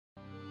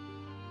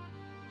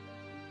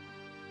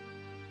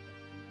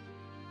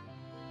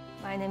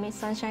My name is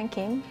Sunshine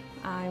Kim.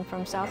 I'm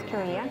from South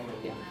Korea.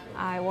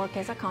 I work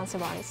as a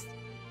concept artist.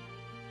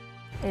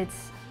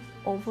 It's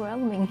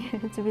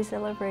overwhelming to be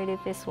celebrated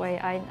this way.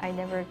 I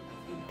never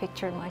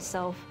pictured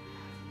myself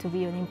to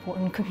be an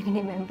important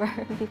community member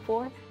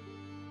before.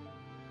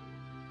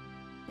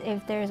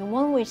 If there's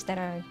one wish that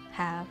I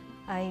have,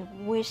 I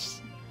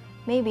wish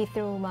maybe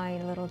through my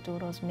little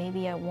doodles,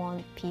 maybe I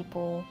want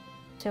people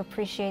to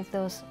appreciate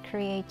those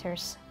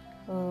creators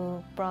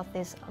who brought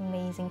these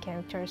amazing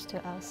characters to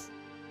us.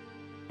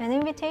 And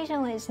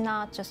Invitational is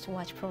not just to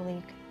watch Pro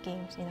League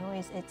games, you know,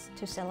 it's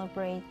to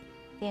celebrate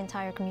the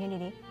entire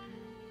community.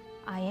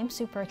 I am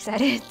super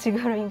excited to go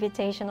to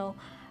Invitational.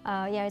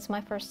 Yeah, it's my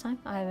first time.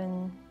 I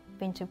haven't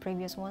been to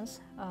previous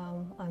ones.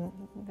 I'm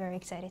very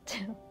excited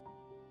too.